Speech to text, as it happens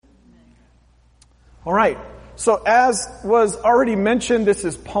All right. So as was already mentioned, this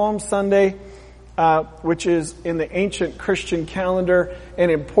is Palm Sunday, which is in the ancient Christian calendar an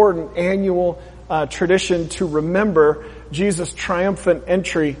important annual tradition to remember Jesus' triumphant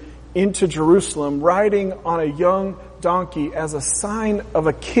entry into Jerusalem, riding on a young donkey as a sign of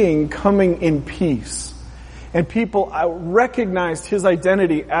a king coming in peace. And people recognized his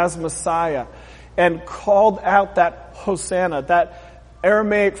identity as Messiah and called out that Hosanna, that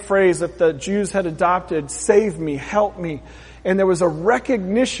Aramaic phrase that the Jews had adopted, save me, help me. And there was a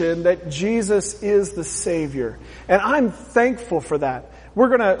recognition that Jesus is the Savior. And I'm thankful for that. We're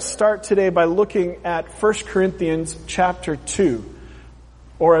going to start today by looking at 1 Corinthians chapter 2.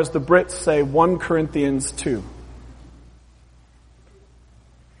 Or as the Brits say, 1 Corinthians 2.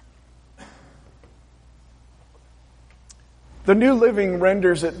 The New Living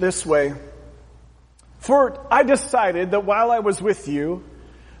renders it this way. For I decided that while I was with you,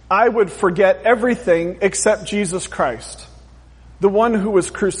 I would forget everything except Jesus Christ, the one who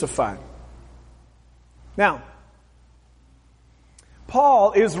was crucified. Now,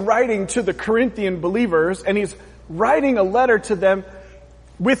 Paul is writing to the Corinthian believers, and he's writing a letter to them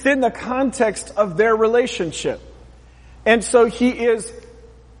within the context of their relationship. And so he is,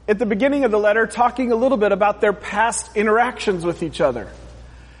 at the beginning of the letter, talking a little bit about their past interactions with each other.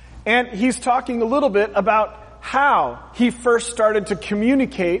 And he's talking a little bit about how he first started to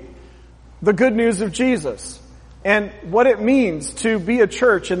communicate the good news of Jesus and what it means to be a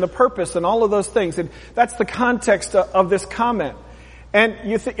church and the purpose and all of those things. And that's the context of this comment. And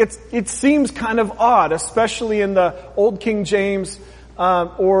it seems kind of odd, especially in the Old King James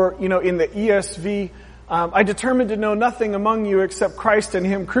or in the ESV. I determined to know nothing among you except Christ and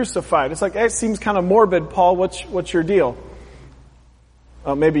Him crucified. It's like, it seems kind of morbid, Paul. What's your deal?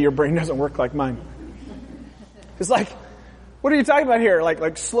 Oh, maybe your brain doesn't work like mine. It's like, what are you talking about here?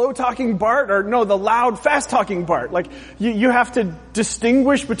 Like slow talking Bart, or no, the loud, fast talking Bart? Like you have to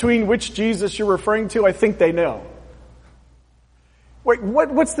distinguish between which Jesus you're referring to. I think they know. Wait,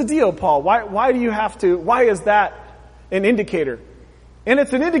 what's the deal, Paul? Why do you have to? Why is that an indicator? And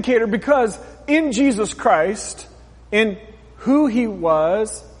it's an indicator because in Jesus Christ, in who He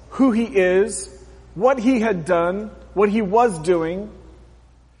was, who He is, what He had done, what He was doing,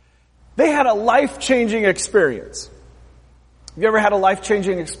 they had a life-changing experience. Have you ever had a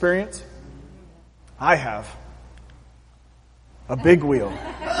life-changing experience? I have. A big wheel.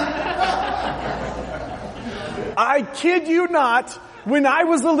 I kid you not, when I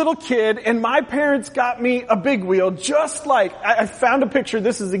was a little kid and my parents got me a big wheel, just like, I found a picture,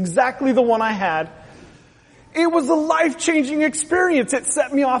 this is exactly the one I had. It was a life-changing experience. It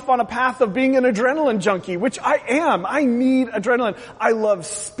set me off on a path of being an adrenaline junkie, which I am. I need adrenaline. I love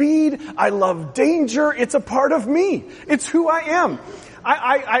speed. I love danger. It's a part of me. It's who I am.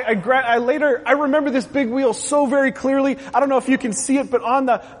 I remember this big wheel so very clearly. I don't know if you can see it, but on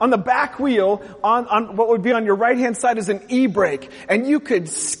the back wheel, on what would be on your right hand side is an e-brake. And you could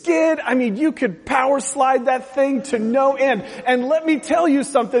skid, you could power slide that thing to no end. And let me tell you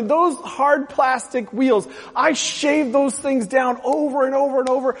something, those hard plastic wheels, I shaved those things down over and over and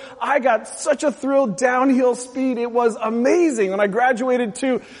over. I got such a thrill, downhill speed. It was amazing. When I graduated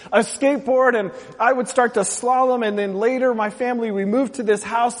to a skateboard and I would start to slalom, and then later my family, we moved to this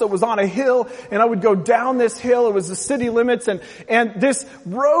house that was on a hill, and I would go down this hill. It was the city limits, and this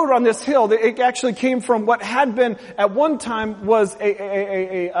road on this hill, it actually came from what had been at one time was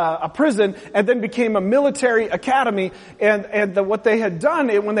a prison, and then became a military academy. And what they had done,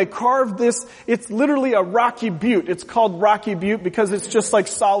 when they carved this, it's literally a rocky butte. It's called Rocky Butte because it's just like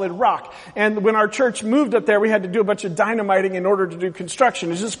solid rock. And when our church moved up there, we had to do a bunch of dynamiting in order to do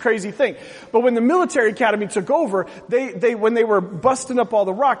construction. It's just a crazy thing. But when the military academy took over, when they were busting up all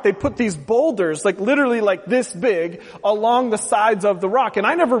the rock, they put these boulders, like literally like this big, along the sides of the rock. And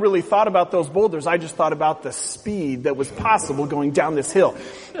I never really thought about those boulders. I just thought about the speed that was possible going down this hill.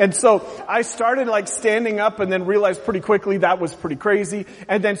 And so I started like standing up, and then realized pretty quickly that was pretty crazy.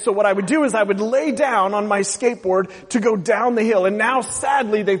 And then so what I would do is I would lay down on my skateboard to go down the hill. And now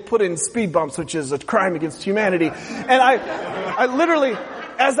sadly they've put in speed bumps, which is a crime against humanity. And I literally,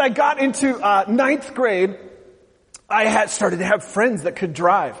 as I got into ninth grade, I had started to have friends that could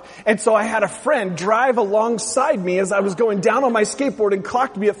drive. And so I had a friend drive alongside me as I was going down on my skateboard and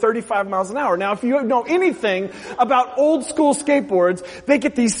clocked me at 35 miles an hour. Now, if you know anything about old school skateboards, they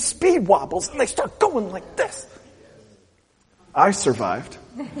get these speed wobbles and they start going like this. I survived.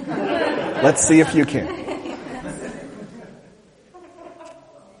 Let's see if you can.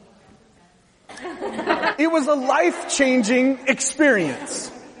 It was a life-changing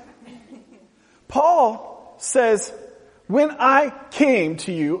experience. Paul says, when I came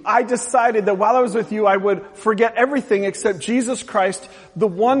to you, I decided that while I was with you, I would forget everything except Jesus Christ, the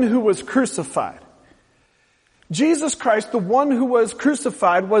one who was crucified. Jesus Christ, the one who was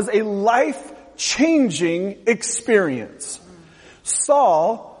crucified, was a life-changing experience.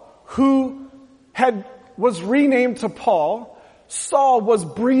 Saul, who was renamed to Paul, Saul was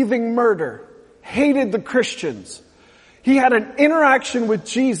breathing murder, hated the Christians. He had an interaction with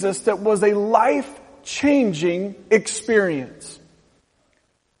Jesus that was a life-changing experience.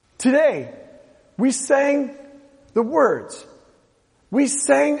 Today, we sang the words. We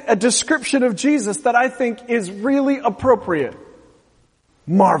sang a description of Jesus that I think is really appropriate.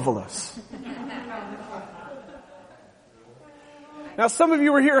 Marvelous. Now, some of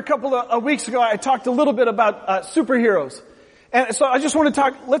you were here a couple of weeks ago. I talked a little bit about superheroes. And so I just want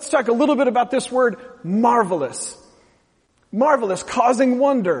to let's talk a little bit about this word marvelous. Marvelous, causing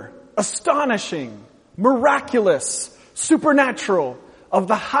wonder, astonishing, miraculous, supernatural, of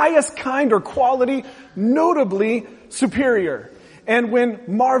the highest kind or quality, notably superior. And when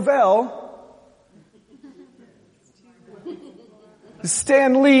Marvel,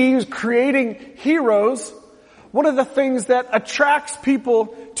 Stan Lee is creating heroes, one of the things that attracts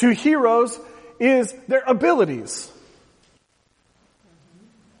people to heroes is their abilities.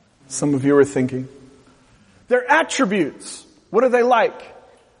 Some of you are thinking. Their attributes. What are they like?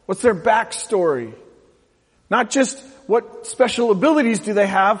 What's their backstory? Not just what special abilities do they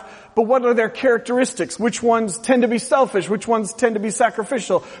have, but what are their characteristics? Which ones tend to be selfish? Which ones tend to be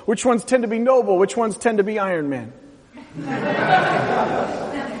sacrificial? Which ones tend to be noble? Which ones tend to be Iron Man?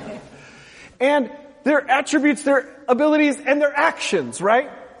 And their attributes, their abilities, and their actions,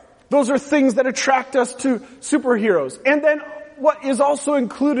 right? Those are things that attract us to superheroes. And then what is also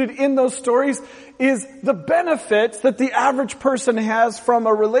included in those stories is the benefits that the average person has from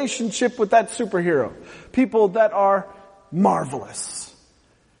a relationship with that superhero. People that are marvelous.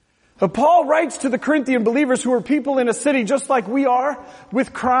 But Paul writes to the Corinthian believers who are people in a city just like we are,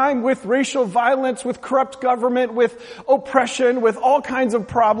 with crime, with racial violence, with corrupt government, with oppression, with all kinds of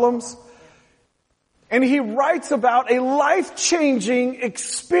problems. And he writes about a life-changing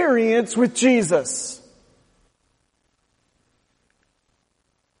experience with Jesus.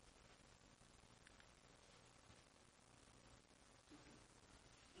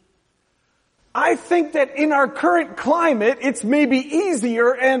 I think that in our current climate, it's maybe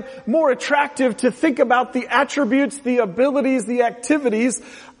easier and more attractive to think about the attributes, the abilities, the activities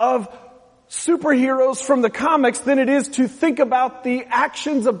of superheroes from the comics than it is to think about the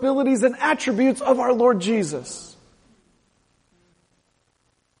actions, abilities, and attributes of our Lord Jesus.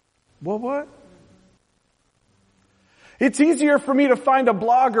 What? It's easier for me to find a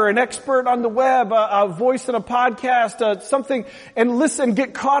blogger, an expert on the web, a voice in a podcast, something, and listen,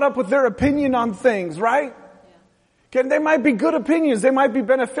 get caught up with their opinion on things, right? Yeah. Okay, they might be good opinions, they might be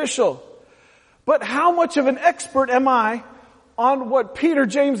beneficial. But how much of an expert am I on what Peter,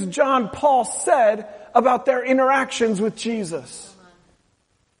 James, John, Paul said about their interactions with Jesus?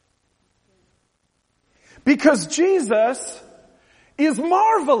 Because Jesus is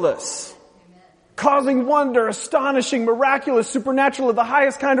marvelous. Causing wonder, astonishing, miraculous, supernatural, of the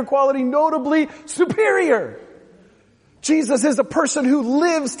highest kind of quality, notably superior. Jesus is a person who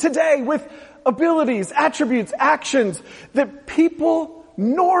lives today with abilities, attributes, actions that people,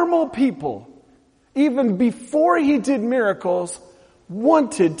 normal people, even before he did miracles,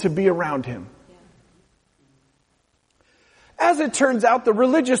 wanted to be around him. As it turns out, the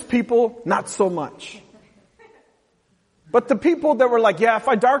religious people, not so much. But the people that were like, yeah, if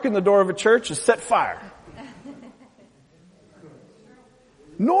I darken the door of a church, just set fire.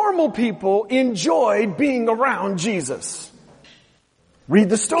 Normal people enjoyed being around Jesus. Read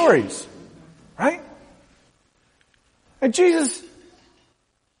the stories, right? And Jesus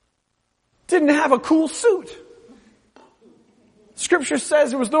didn't have a cool suit. Scripture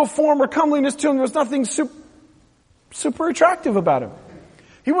says there was no form or comeliness to him. There was nothing super attractive about him.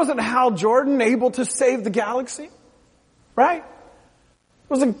 He wasn't Hal Jordan, able to save the galaxy. Right?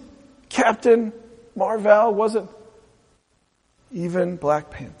 Wasn't Captain Marvel, wasn't even Black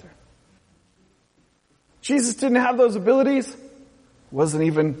Panther. Jesus didn't have those abilities, wasn't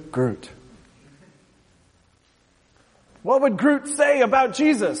even Groot. What would Groot say about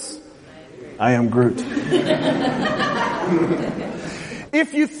Jesus? I am Groot.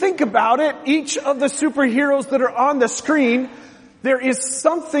 If you think about it, each of the superheroes that are on the screen, there is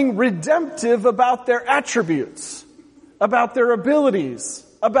something redemptive about their attributes, about their abilities,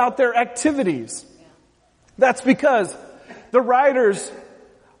 about their activities. That's because the writers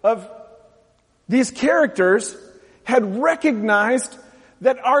of these characters had recognized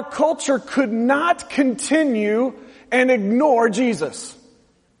that our culture could not continue and ignore Jesus.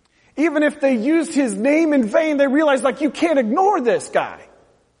 Even if they used his name in vain, they realized, like, you can't ignore this guy.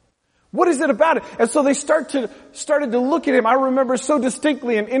 What is it about it? And so they started to look at him. I remember so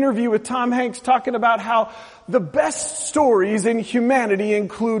distinctly an interview with Tom Hanks talking about how the best stories in humanity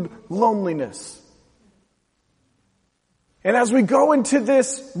include loneliness. And as we go into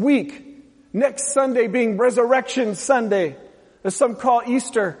this week, next Sunday being Resurrection Sunday, as some call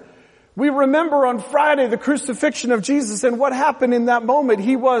Easter, we remember on Friday the crucifixion of Jesus and what happened in that moment.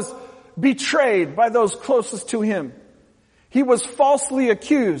 He was betrayed by those closest to him. He was falsely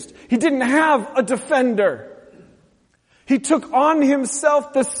accused. He didn't have a defender. He took on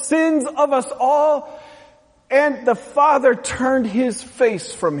himself the sins of us all, and the Father turned his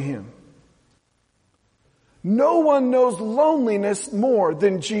face from him. No one knows loneliness more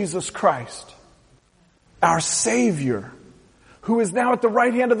than Jesus Christ, our Savior, who is now at the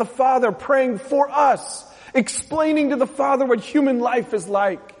right hand of the Father praying for us, explaining to the Father what human life is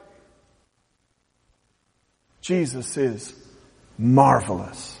like. Jesus is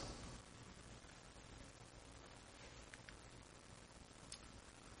marvelous.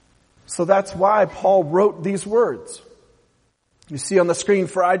 So that's why Paul wrote these words. You see on the screen,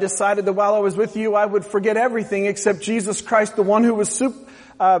 for I decided that while I was with you, I would forget everything except Jesus Christ, the one who was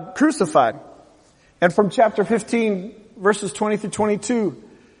crucified. And from chapter 15, verses 20 through 22,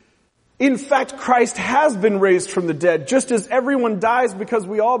 in fact, Christ has been raised from the dead. Just as everyone dies because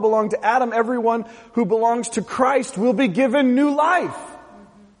we all belong to Adam, everyone who belongs to Christ will be given new life.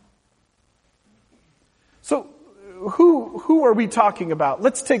 So, who are we talking about?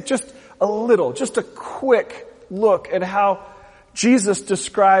 Let's take just a quick look at how Jesus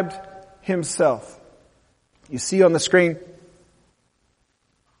described himself. You see on the screen,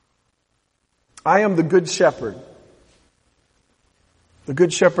 I am the good shepherd. The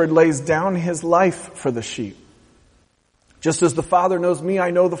good shepherd lays down his life for the sheep. Just as the Father knows me, I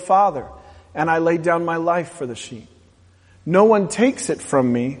know the Father, and I lay down my life for the sheep. No one takes it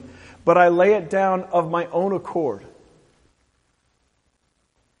from me, but I lay it down of my own accord.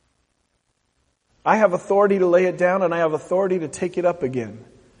 I have authority to lay it down, and I have authority to take it up again.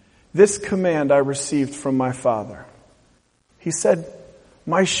 This command I received from my Father. He said,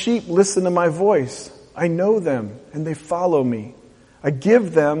 my sheep listen to my voice. I know them, and they follow me. I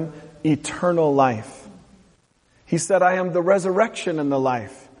give them eternal life. He said, I am the resurrection and the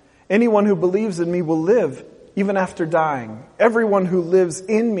life. Anyone who believes in me will live even after dying. Everyone who lives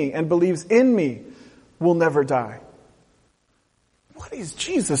in me and believes in me will never die. What is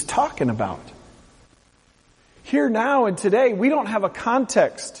Jesus talking about? Here now and today, we don't have a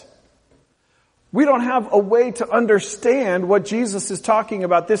context. We don't have a way to understand what Jesus is talking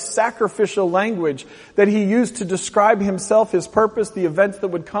about, this sacrificial language that he used to describe himself, his purpose, the events that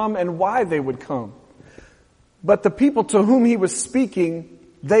would come, and why they would come. But the people to whom he was speaking,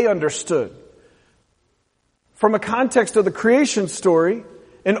 they understood. From a context of the creation story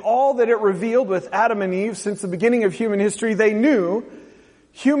and all that it revealed with Adam and Eve since the beginning of human history, they knew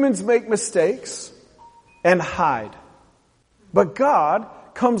humans make mistakes and hide. But God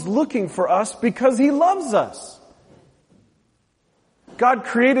comes looking for us because he loves us. God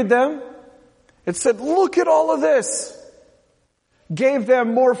created them and said, look at all of this. Gave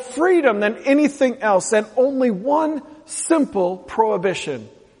them more freedom than anything else, and only one simple prohibition.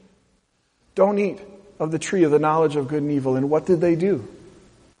 Don't eat of the tree of the knowledge of good and evil. And what did they do?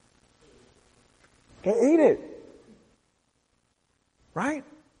 They ate it. Right?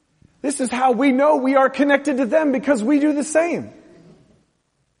 This is how we know we are connected to them, because we do the same.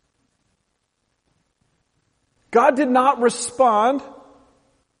 God did not respond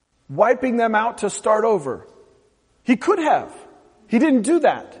wiping them out to start over. He could have. He didn't do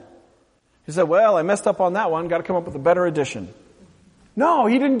that. He said, well, I messed up on that one. Got to come up with a better edition. No,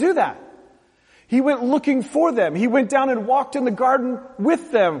 he didn't do that. He went looking for them. He went down and walked in the garden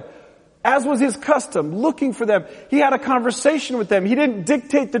with them, as was his custom, looking for them. He had a conversation with them. He didn't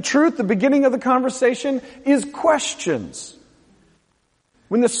dictate the truth. The beginning of the conversation is questions.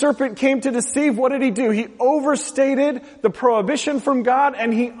 When the serpent came to deceive, what did he do? He overstated the prohibition from God,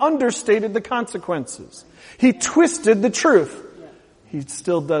 and he understated the consequences. He twisted the truth. He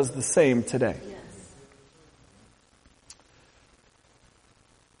still does the same today.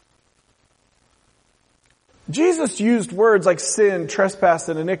 Jesus used words like sin, trespass,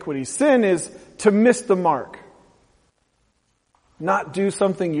 and iniquity. Sin is to miss the mark. Not do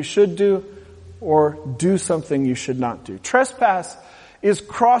something you should do, or do something you should not do. Trespass is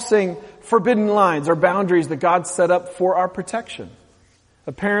crossing forbidden lines or boundaries that God set up for our protection.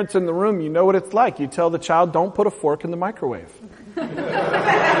 The parents in the room, you know what it's like. You tell the child, don't put a fork in the microwave.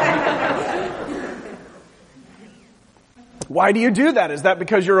 Why do you do that? Is that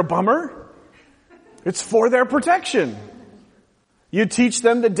because you're a bummer? It's for their protection. You teach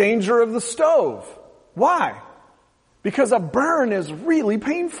them the danger of the stove. Why? Because a burn is really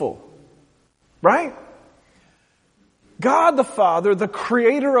painful. Right? God the Father, the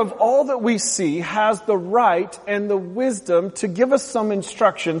creator of all that we see, has the right and the wisdom to give us some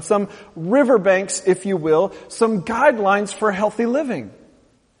instruction, some riverbanks, if you will, some guidelines for healthy living.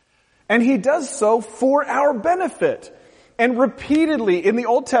 And He does so for our benefit. And repeatedly in the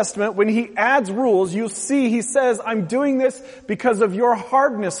Old Testament, when He adds rules, you see He says, I'm doing this because of your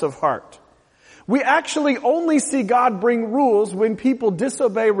hardness of heart. We actually only see God bring rules when people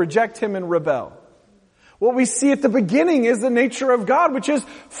disobey, reject Him, and rebel. What we see at the beginning is the nature of God, which is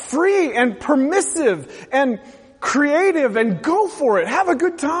free and permissive and creative, and go for it. Have a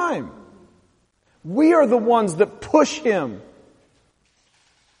good time. We are the ones that push Him.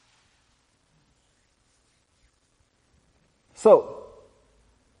 So,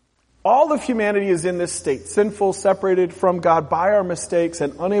 all of humanity is in this state, sinful, separated from God by our mistakes,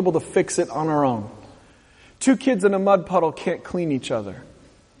 and unable to fix it on our own. 2 kids in a mud puddle can't clean each other.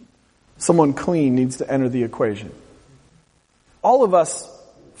 Someone clean needs to enter the equation. All of us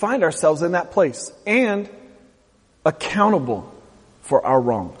find ourselves in that place and accountable for our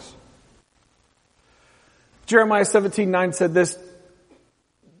wrongs. Jeremiah 17:9 said this,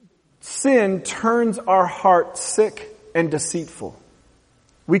 sin turns our heart sick and deceitful.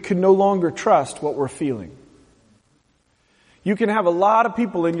 We can no longer trust what we're feeling. You can have a lot of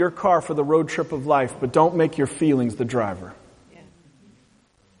people in your car for the road trip of life, but don't make your feelings the driver.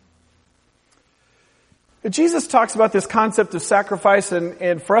 Jesus talks about this concept of sacrifice,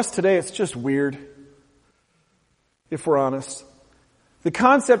 and for us today it's just weird, if we're honest. The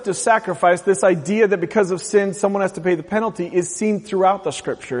concept of sacrifice, this idea that because of sin someone has to pay the penalty, is seen throughout the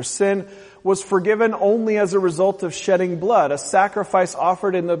Scripture. Sin was forgiven only as a result of shedding blood, a sacrifice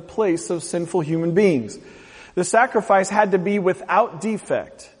offered in the place of sinful human beings. The sacrifice had to be without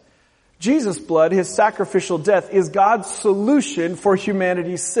defect. Jesus' blood, His sacrificial death, is God's solution for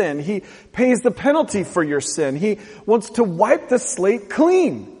humanity's sin. He pays the penalty for your sin. He wants to wipe the slate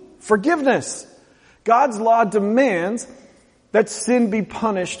clean. Forgiveness. God's law demands that sin be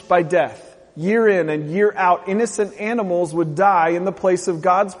punished by death. Year in and year out, innocent animals would die in the place of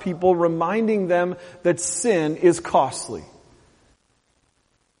God's people, reminding them that sin is costly.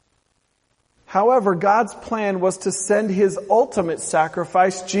 However, God's plan was to send His ultimate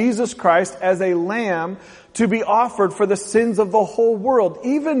sacrifice, Jesus Christ, as a lamb to be offered for the sins of the whole world.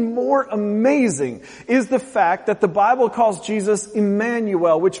 Even more amazing is the fact that the Bible calls Jesus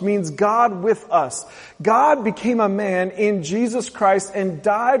Emmanuel, which means God with us. God became a man in Jesus Christ and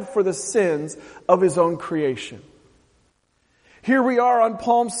died for the sins of His own creation. Here we are on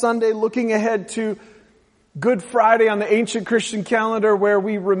Palm Sunday looking ahead to Good Friday on the ancient Christian calendar, where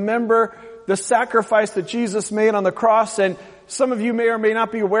we remember the sacrifice that Jesus made on the cross. And some of you may or may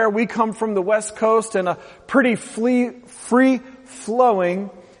not be aware, we come from the West Coast and a pretty free-flowing,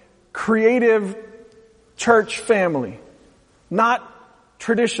 creative church family. Not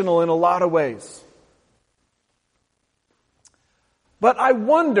traditional in a lot of ways. But I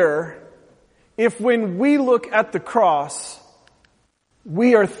wonder if when we look at the cross,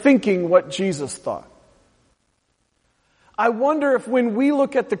 we are thinking what Jesus thought. I wonder if when we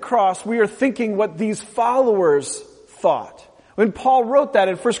look at the cross, we are thinking what these followers thought. When Paul wrote that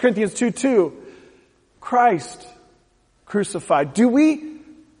in 1 Corinthians 2:2, Christ crucified. Do we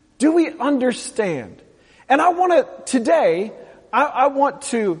understand? And I want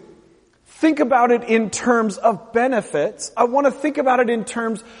to think about it in terms of benefits. I want to think about it in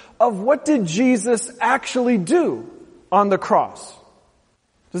terms of what did Jesus actually do on the cross.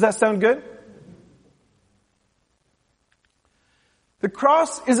 Does that sound good? The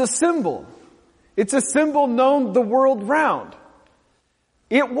cross is a symbol. It's a symbol known the world round.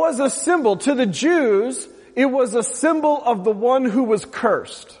 It was a symbol. To the Jews, it was a symbol of the one who was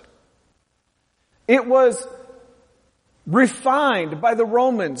cursed. It was refined by the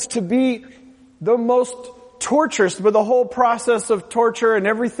Romans to be the most torturous, with the whole process of torture and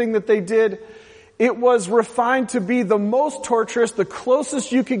everything that they did. It was refined to be the most torturous, the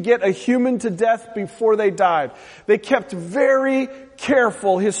closest you could get a human to death before they died. They kept very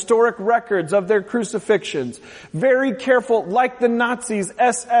careful historic records of their crucifixions. Very careful, like the Nazis,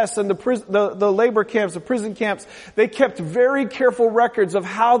 SS, and the labor camps, the prison camps. They kept very careful records of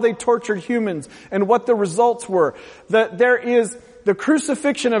how they tortured humans and what the results were. That there is the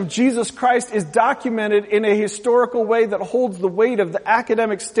crucifixion of Jesus Christ is documented in a historical way that holds the weight of the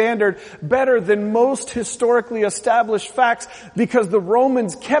academic standard better than most historically established facts because the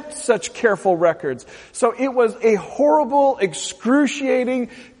Romans kept such careful records. So it was a horrible, excruciating,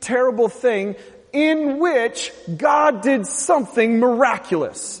 terrible thing in which God did something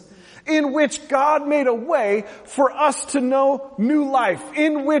miraculous. In which God made a way for us to know new life.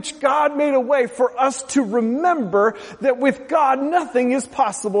 In which God made a way for us to remember that with God nothing is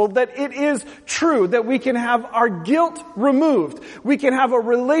possible. That it is true that we can have our guilt removed. We can have a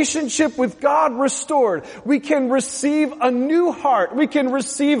relationship with God restored. We can receive a new heart. We can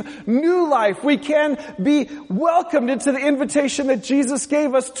receive new life. We can be welcomed into the invitation that Jesus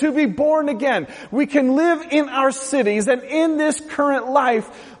gave us to be born again. We can live in our cities and in this current life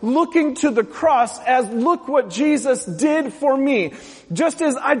looking to the cross as look what Jesus did for me. Just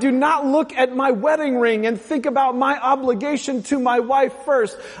as I do not look at my wedding ring and think about my obligation to my wife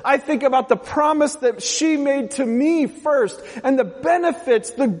first, I think about the promise that she made to me first and the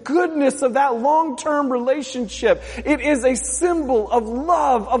benefits, the goodness of that long-term relationship. It is a symbol of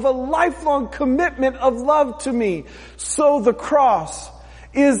love, of a lifelong commitment of love to me. So the cross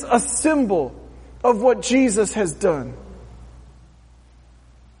is a symbol of what Jesus has done.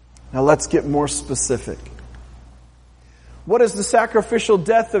 Now let's get more specific. What does the sacrificial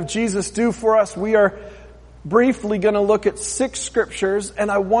death of Jesus do for us? We are briefly going to look at 6 scriptures, and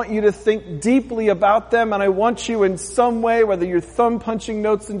I want you to think deeply about them, and I want you in some way, whether you're thumb punching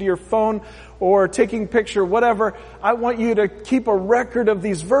notes into your phone or taking picture, whatever, I want you to keep a record of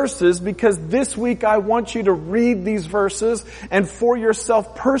these verses because this week I want you to read these verses and for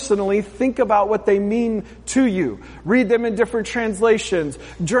yourself personally think about what they mean to you. Read them in different translations,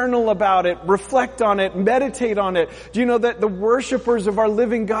 journal about it, reflect on it, meditate on it. Do you know that the worshipers of our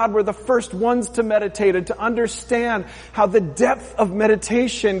living God were the first ones to meditate and to understand how the depth of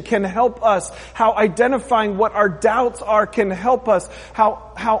meditation can help us, how identifying what our doubts are can help us,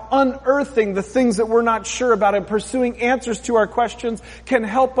 how unearthing the things that we're not sure about and pursuing answers to our questions can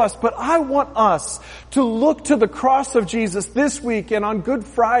help us. But I want us to look to the cross of Jesus this week and on Good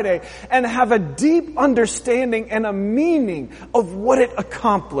Friday and have a deep understanding and a meaning of what it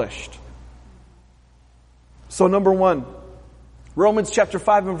accomplished. So number 1, Romans chapter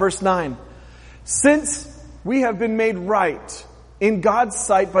 5 and verse 9. Since we have been made right in God's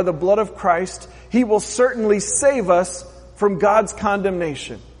sight by the blood of Christ, He will certainly save us from God's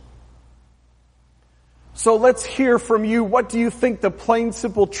condemnation. So let's hear from you. What do you think the plain,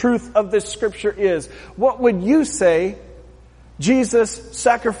 simple truth of this scripture is? What would you say Jesus'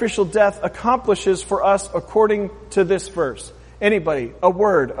 sacrificial death accomplishes for us according to this verse? Anybody? A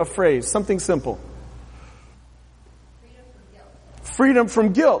word, a phrase, something simple. Freedom from guilt. Freedom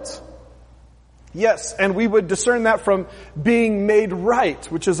from guilt. Yes, and we would discern that from being made right,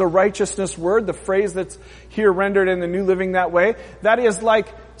 which is a righteousness word, the phrase that's here rendered in the New Living that way. That is like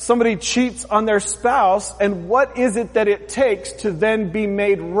somebody cheats on their spouse, and what is it that it takes to then be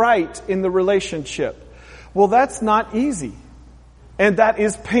made right in the relationship? Well, that's not easy. And that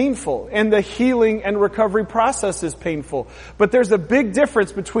is painful. And the healing and recovery process is painful. But there's a big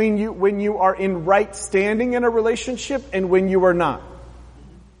difference between you when you are in right standing in a relationship and when you are not.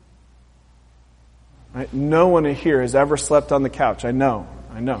 Right? No one here has ever slept on the couch. I know.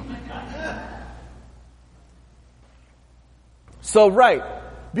 So right,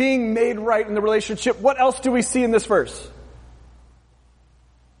 being made right in the relationship. What else do we see in this verse?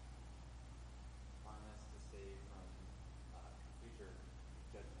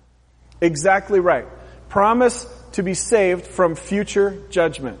 Exactly right. Promise to be saved from future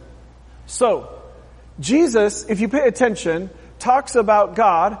judgment. So, Jesus, if you pay attention, talks about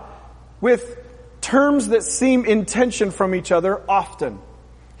God with terms that seem in tension from each other often.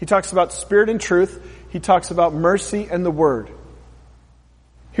 He talks about spirit and truth. He talks about mercy and the word.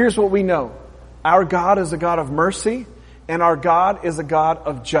 Here's what we know. Our God is a God of mercy, and our God is a God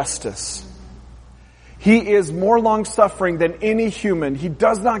of justice. He is more long-suffering than any human. He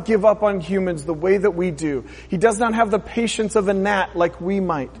does not give up on humans the way that we do. He does not have the patience of a gnat like we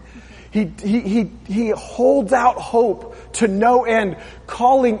might. He holds out hope to no end,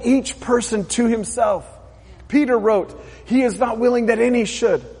 calling each person to himself. Peter wrote, He is not willing that any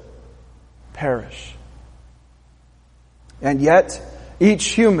should perish. And yet, each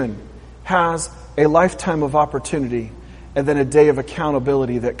human has a lifetime of opportunity and then a day of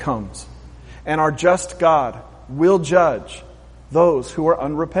accountability that comes. And our just God will judge those who are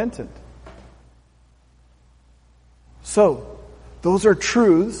unrepentant. So, those are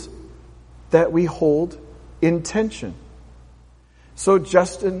truths that we hold in tension. So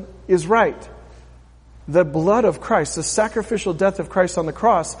Justin is right. the blood of Christ, the sacrificial death of Christ on the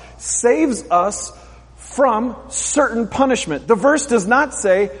cross, saves us from certain punishment. The verse does not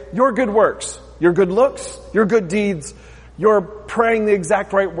say your good works, your good looks, your good deeds, your praying the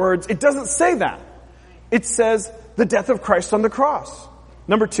exact right words. It doesn't say that. It says the death of Christ on the cross.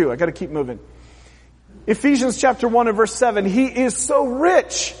 Number 2, I got to keep moving. Ephesians chapter 1 and verse 7, He is so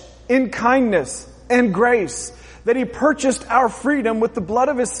rich in kindness and grace that He purchased our freedom with the blood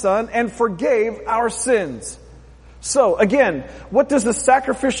of His Son and forgave our sins. So, again, what does the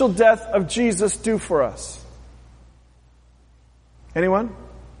sacrificial death of Jesus do for us? Anyone?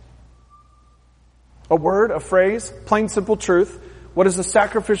 A word, a phrase, plain simple truth. What does the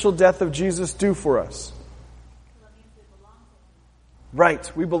sacrificial death of Jesus do for us?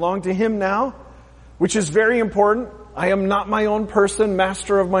 Right, we belong to Him now, which is very important. I am not my own person,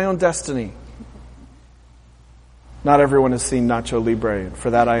 master of my own destiny. Not everyone has seen Nacho Libre, and for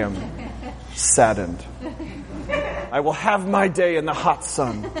that I am saddened. I will have my day in the hot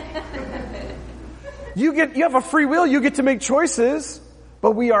sun. You have a free will, you get to make choices,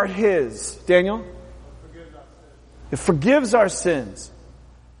 but we are His. Daniel? It forgives our sins.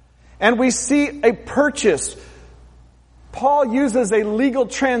 And we see a purchase. Paul uses a legal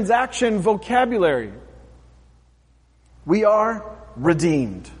transaction vocabulary. We are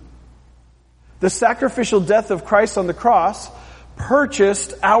redeemed. The sacrificial death of Christ on the cross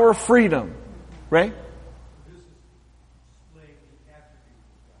purchased our freedom. Right?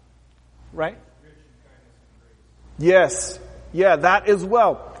 Right? Yes. Yeah, that as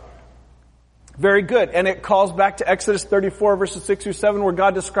well. Very good. And it calls back to Exodus 34 verses 6 through 7 where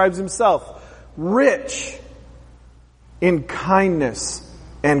God describes Himself rich in kindness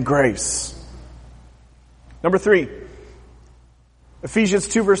and grace. Number 3. Ephesians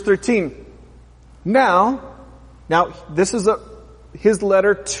 2 verse 13. Now this is his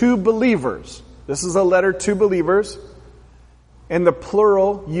letter to believers. This is a letter to believers. And the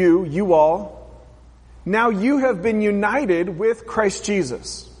plural, you all. Now you have been united with Christ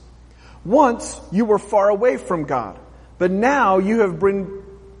Jesus. Once you were far away from God, but now you have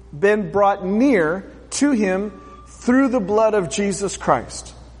been brought near to Him through the blood of Jesus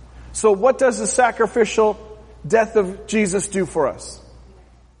Christ. So what does the sacrificial death of Jesus do for us?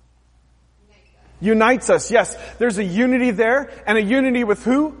 Unites us. Yes, there's a unity there, and a unity with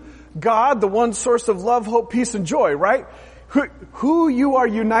who? God, the one source of love, hope, peace, and joy, right? Who you are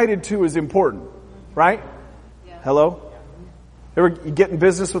united to is important, right? Yeah. Hello? Ever get in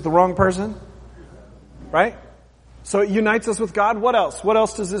business with the wrong person? Right? So it unites us with God. What else? What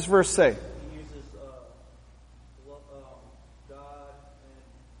else does this verse say? He uses God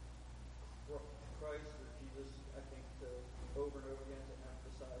and Christ or Jesus, I think, over and over again to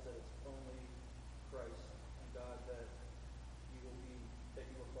emphasize that it's only Christ and God that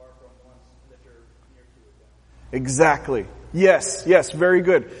you were far from once, that you're near to again. Exactly. Yes, very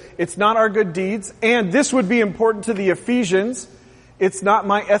good. It's not our good deeds, and this would be important to the Ephesians. It's not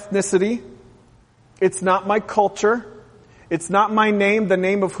my ethnicity. It's not my culture. It's not my name, the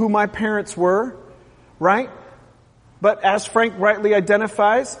name of who my parents were, right? But as Frank rightly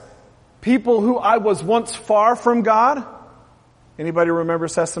identifies, people who I was once far from God. Anybody remember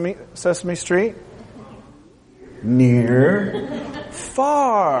Sesame Street? Near,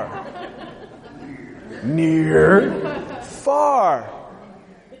 far. Near, far.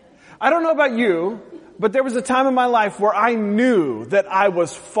 I don't know about you, but there was a time in my life where I knew that I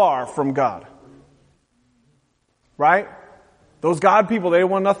was far from God. Right? Those God people, they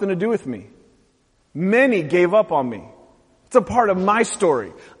didn't want nothing to do with me. Many gave up on me. It's a part of my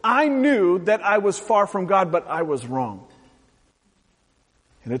story. I knew that I was far from God, but I was wrong.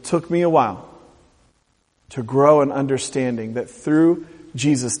 And it took me a while to grow in understanding that through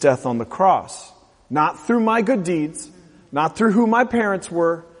Jesus' death on the cross, not through my good deeds, not through who my parents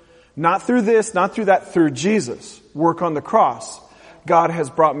were, not through this, not through that, through Jesus' work on the cross, God has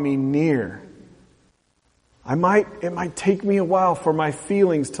brought me near. It might take me a while for my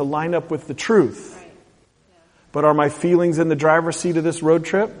feelings to line up with the truth. But are my feelings in the driver's seat of this road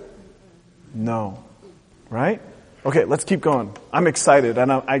trip? No. Right? Okay, let's keep going. I'm excited,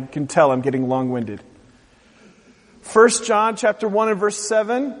 and I can tell I'm getting long-winded. 1 John chapter 1 and verse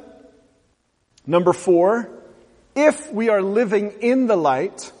 7. Number 4. If we are living in the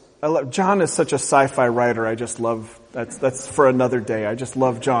light. John is such a sci-fi writer. I just love, that's for another day. I just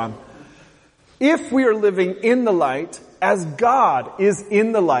love John. If we are living in the light, as God is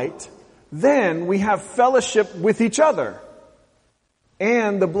in the light, then we have fellowship with each other.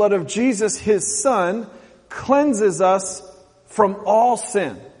 And the blood of Jesus, His Son, cleanses us from all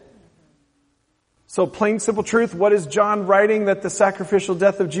sin. So plain, simple truth, what is John writing that the sacrificial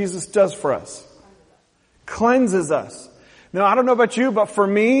death of Jesus does for us? Cleanses us. Now, I don't know about you, but for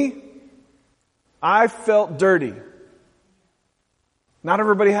me, I felt dirty. Not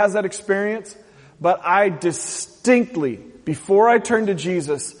everybody has that experience, but I distinctly, before I turned to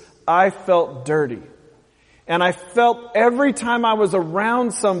Jesus, I felt dirty. And I felt every time I was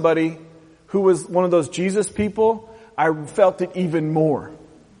around somebody who was one of those Jesus people, I felt it even more.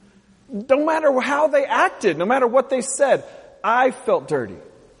 No matter how they acted, no matter what they said, I felt dirty.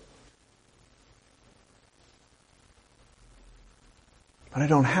 But I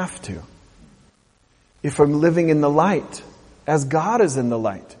don't have to. If I'm living in the light, as God is in the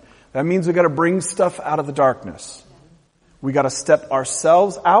light, that means we got to bring stuff out of the darkness. We got to step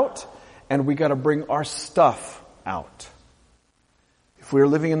ourselves out, and we got to bring our stuff out. If we are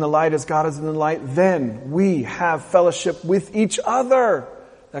living in the light as God is in the light, then we have fellowship with each other.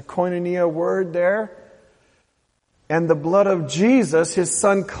 That koinonia word there. And the blood of Jesus, His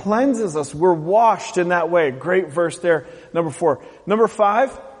Son, cleanses us. We're washed in that way. Great verse there. Number 4. Number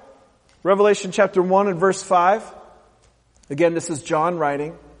 5, Revelation chapter 1 and verse 5. Again, this is John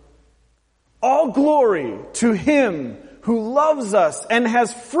writing. All glory to Him who loves us and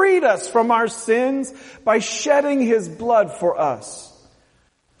has freed us from our sins by shedding His blood for us.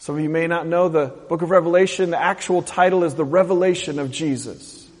 Some of you may not know the book of Revelation. The actual title is the Revelation of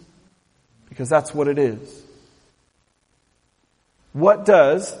Jesus. Because that's what it is. What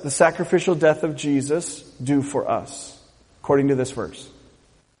does the sacrificial death of Jesus do for us? According to this verse.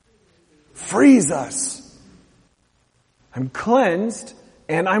 Frees us. I'm cleansed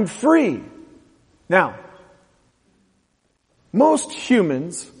and I'm free. Now, most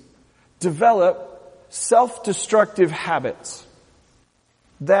humans develop self-destructive habits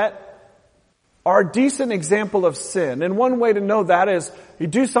that are a decent example of sin. And one way to know that is you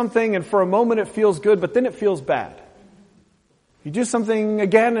do something and for a moment it feels good, but then it feels bad. You do something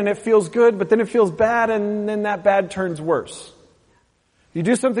again and it feels good, but then it feels bad and then that bad turns worse. You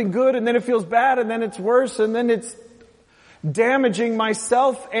do something good and then it feels bad and then it's worse and then it's damaging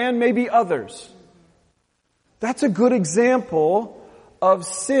myself and maybe others. That's a good example of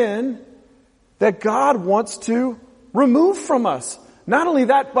sin that God wants to remove from us. Not only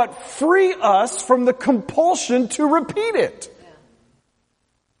that, but free us from the compulsion to repeat it.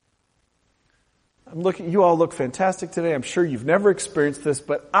 You all look fantastic today. I'm sure you've never experienced this,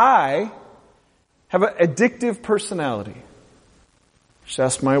 but I have an addictive personality. Just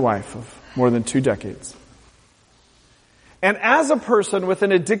ask my wife of more than 2 decades. And as a person with an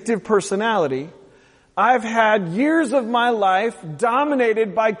addictive personality, I've had years of my life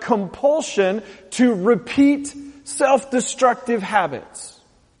dominated by compulsion to repeat self-destructive habits.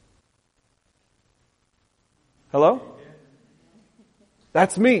 Hello?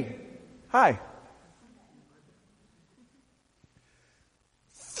 That's me. Hi.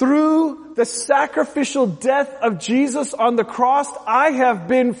 Through the sacrificial death of Jesus on the cross, I have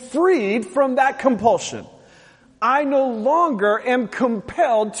been freed from that compulsion. I no longer am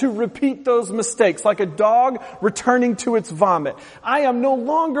compelled to repeat those mistakes like a dog returning to its vomit. I am no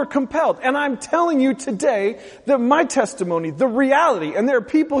longer compelled. And I'm telling you today that my testimony, the reality, and there are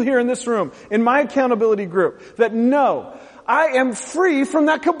people here in this room, in my accountability group, that know I am free from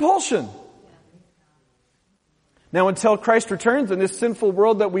that compulsion. Now, until Christ returns in this sinful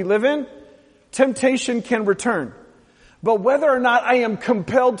world that we live in, temptation can return. But whether or not I am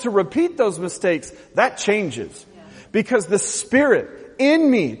compelled to repeat those mistakes, that changes. Because the Spirit in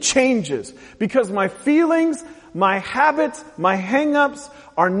me changes. Because my feelings, my habits, my hang-ups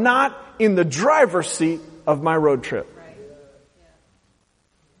are not in the driver's seat of my road trip.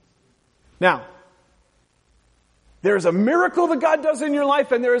 Now, there is a miracle that God does in your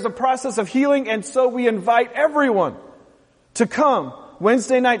life, and there is a process of healing, and so we invite everyone to come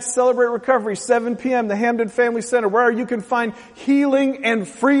Wednesday night, Celebrate Recovery, 7 p.m., the Hamden Family Center, where you can find healing and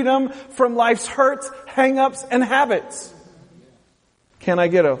freedom from life's hurts, hang-ups, and habits. Can I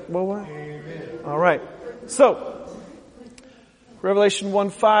get a, well, what? Amen. All right. So, Revelation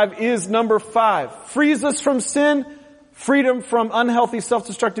 1:5 is number 5. Frees us from sin, freedom from unhealthy,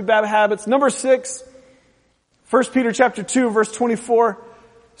 self-destructive bad habits. Number 6, 1 Peter chapter 2, verse 24,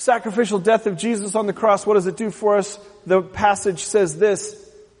 sacrificial death of Jesus on the cross. What does it do for us? The passage says this: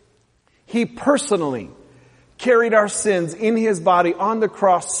 He personally carried our sins in His body on the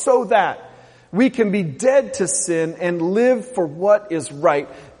cross so that we can be dead to sin and live for what is right.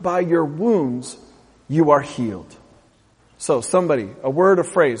 By your wounds, you are healed. So somebody, a word, a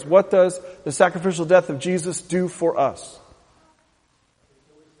phrase. What does the sacrificial death of Jesus do for us?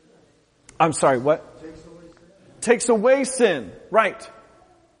 I'm sorry, what? Takes away sin. Right.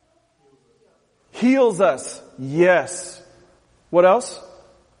 Heals us. Yes. What else?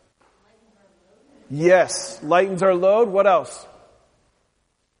 Yes. Lightens our load. What else?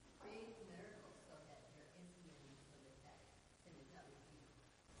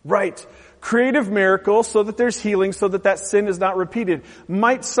 Right. Creative miracle so that there's healing, so that sin is not repeated.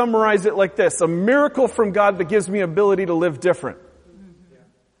 Might summarize it like this. A miracle from God that gives me ability to live different.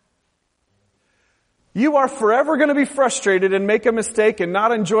 You are forever going to be frustrated and make a mistake and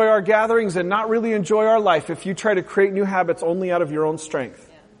not enjoy our gatherings and not really enjoy our life if you try to create new habits only out of your own strength.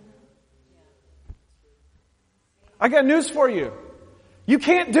 I got news for you. You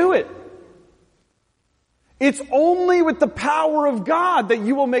can't do it. It's only with the power of God that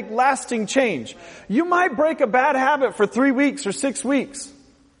you will make lasting change. You might break a bad habit for 3 weeks or 6 weeks,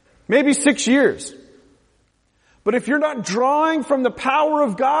 maybe 6 years. But if you're not drawing from the power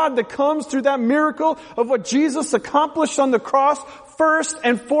of God that comes through that miracle of what Jesus accomplished on the cross, first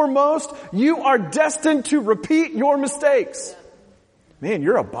and foremost, you are destined to repeat your mistakes. Man,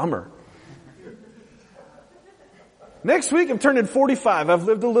 you're a bummer. Next week I'm turning 45. I've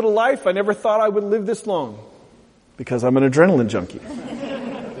lived a little life. I never thought I would live this long because I'm an adrenaline junkie.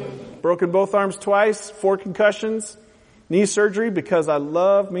 Broken both arms twice, 4 concussions, knee surgery because I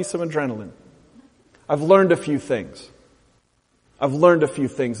love me some adrenaline. I've learned a few things. I've learned a few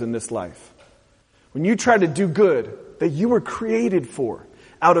things in this life. When you try to do good that you were created for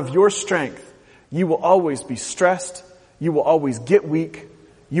out of your strength, you will always be stressed. You will always get weak.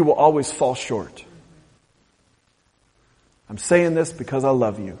 You will always fall short. I'm saying this because I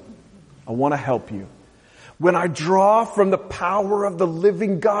love you. I want to help you. When I draw from the power of the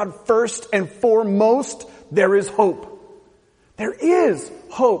living God first and foremost, there is hope. There is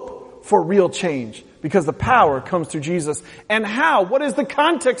hope for real change because the power comes through Jesus. And how? What is the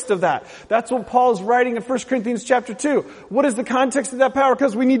context of that? That's what Paul's writing in 1 Corinthians chapter 2. What is the context of that power?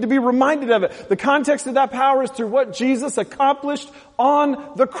 Because we need to be reminded of it. The context of that power is through what Jesus accomplished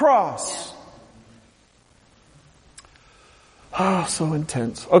on the cross. Oh, so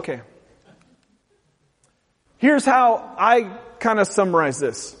intense. Okay. Here's how I kind of summarize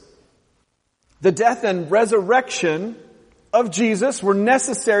this. The death and resurrection of Jesus were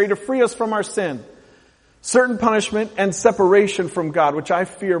necessary to free us from our sin, certain punishment, and separation from God, which I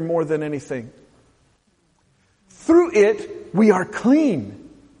fear more than anything. Through it, we are clean,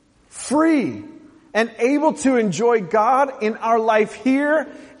 free, and able to enjoy God in our life here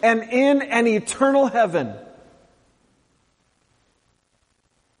and in an eternal heaven.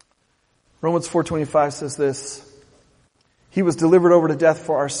 Romans 4:25 says this, He was delivered over to death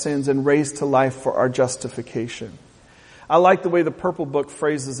for our sins and raised to life for our justification. I like the way the Purple Book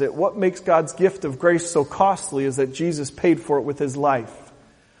phrases it. What makes God's gift of grace so costly is that Jesus paid for it with His life.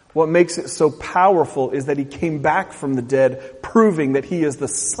 What makes it so powerful is that He came back from the dead, proving that He is the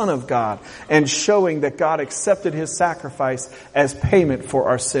Son of God and showing that God accepted His sacrifice as payment for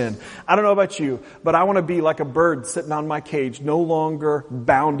our sin. I don't know about you, but I want to be like a bird sitting on my cage, no longer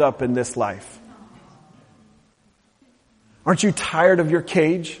bound up in this life. Aren't you tired of your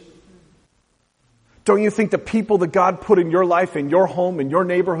cage? Don't you think the people that God put in your life, in your home, in your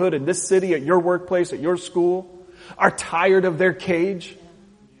neighborhood, in this city, at your workplace, at your school, are tired of their cage?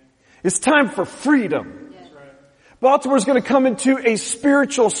 It's time for freedom. Baltimore's going to come into a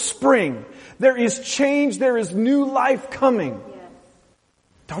spiritual spring. There is change. There is new life coming.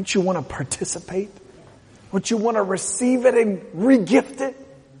 Don't you want to participate? Don't you want to receive it and re-gift it?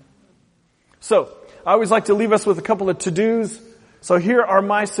 So, I always like to leave us with a couple of to-dos. So here are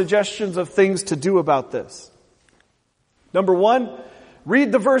my suggestions of things to do about this. Number 1,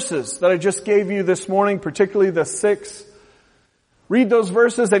 read the verses that I just gave you this morning, particularly the 6. Read those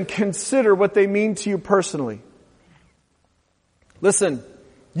verses and consider what they mean to you personally. Listen,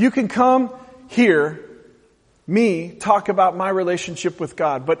 you can come hear me talk about my relationship with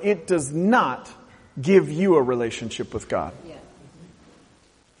God, but it does not give you a relationship with God.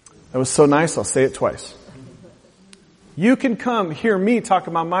 That was so nice, I'll say it twice. You can come hear me talk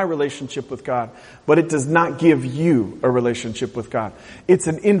about my relationship with God, but it does not give you a relationship with God. It's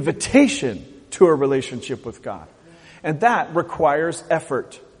an invitation to a relationship with God. And that requires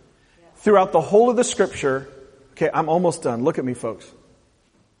effort. Throughout the whole of the Scripture, okay, I'm almost done. Look at me, folks.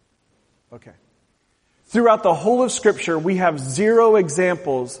 Okay. Throughout the whole of Scripture, we have 0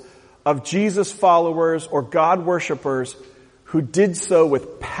 examples of Jesus followers or God worshipers who did so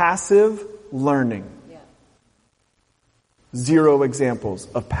with passive learning. 0 examples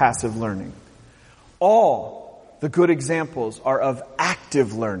of passive learning. All the good examples are of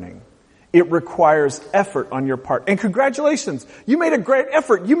active learning. It requires effort on your part. And congratulations, you made a great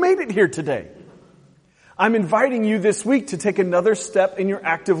effort. You made it here today. I'm inviting you this week to take another step in your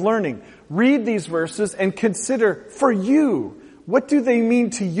active learning. Read these verses and consider for you, what do they mean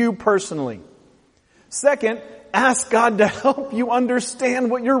to you personally? Second, ask God to help you understand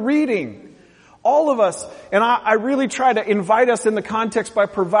what you're reading. All of us, and I really try to invite us in the context by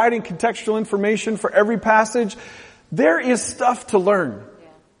providing contextual information for every passage. There is stuff to learn.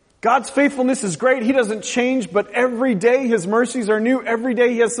 God's faithfulness is great. He doesn't change, but every day His mercies are new. Every day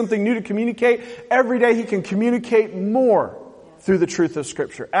He has something new to communicate. Every day He can communicate more through the truth of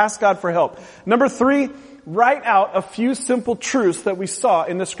Scripture. Ask God for help. Number 3, write out a few simple truths that we saw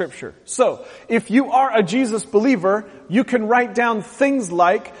in the Scripture. So, if you are a Jesus believer, you can write down things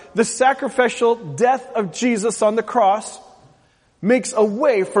like the sacrificial death of Jesus on the cross makes a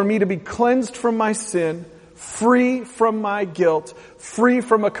way for me to be cleansed from my sin, free from my guilt, free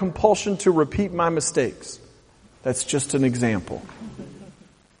from a compulsion to repeat my mistakes. That's just an example.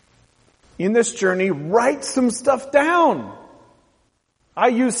 In this journey, write some stuff down. I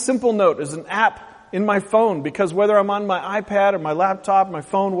use Simple Note as an app in my phone because whether I'm on my iPad or my laptop, my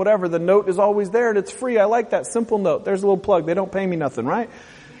phone, whatever, the note is always there and it's free. I like that. Simple Note. There's a little plug. They don't pay me nothing, right?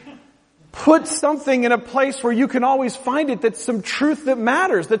 Put something in a place where you can always find it that's some truth that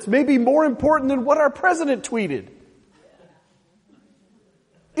matters, that's maybe more important than what our president tweeted.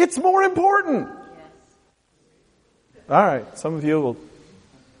 It's more important. All right, some of you will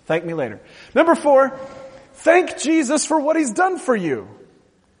thank me later. Number 4, thank Jesus for what He's done for you.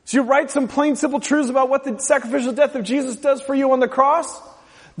 So you write some plain, simple truths about what the sacrificial death of Jesus does for you on the cross.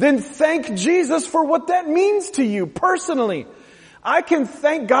 Then thank Jesus for what that means to you personally. I can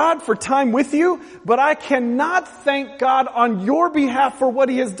thank God for time with you, but I cannot thank God on your behalf for what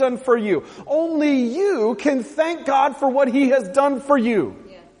He has done for you. Only you can thank God for what He has done for you.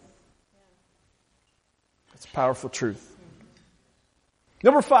 That's a powerful truth.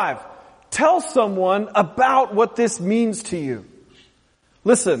 Number 5, tell someone about what this means to you.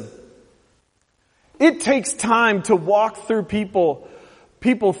 Listen, it takes time to walk through people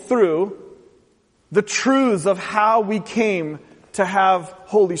through the truths of how we came to have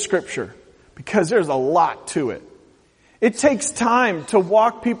Holy Scripture, because there's a lot to it. It takes time to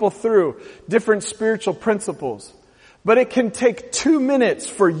walk people through different spiritual principles, but it can take 2 minutes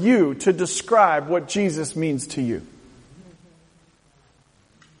for you to describe what Jesus means to you.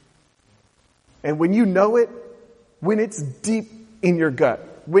 And when you know it, when it's deep in your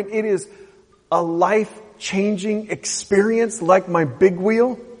gut, when it is a life-changing experience like my big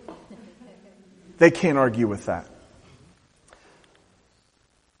wheel, they can't argue with that.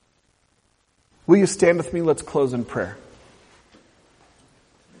 Will you stand with me? Let's close in prayer.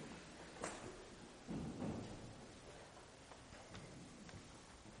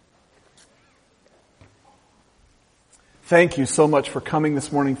 Thank you so much for coming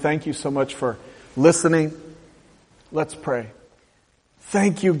this morning. Thank you so much for listening. Let's pray.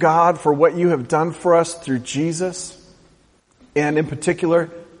 Thank you, God, for what you have done for us through Jesus, and in particular,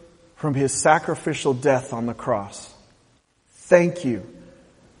 from His sacrificial death on the cross. Thank you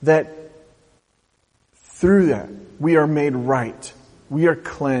that through that we are made right. We are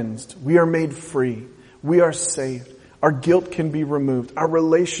cleansed. We are made free. We are saved. Our guilt can be removed. Our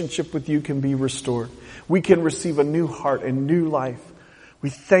relationship with you can be restored. We can receive a new heart and new life.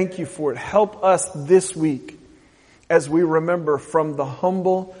 We thank you for it. Help us this week as we remember from the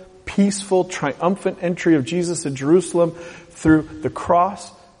humble, peaceful, triumphant entry of Jesus in Jerusalem through the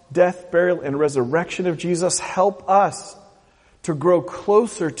cross, death, burial, and resurrection of Jesus. Help us to grow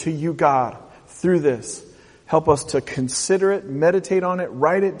closer to you, God, through this. Help us to consider it, meditate on it,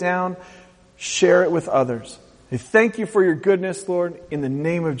 write it down, share it with others. I thank you for your goodness, Lord, in the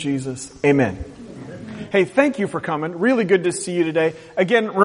name of Jesus. Amen. Hey, thank you for coming. Really good to see you today. Again,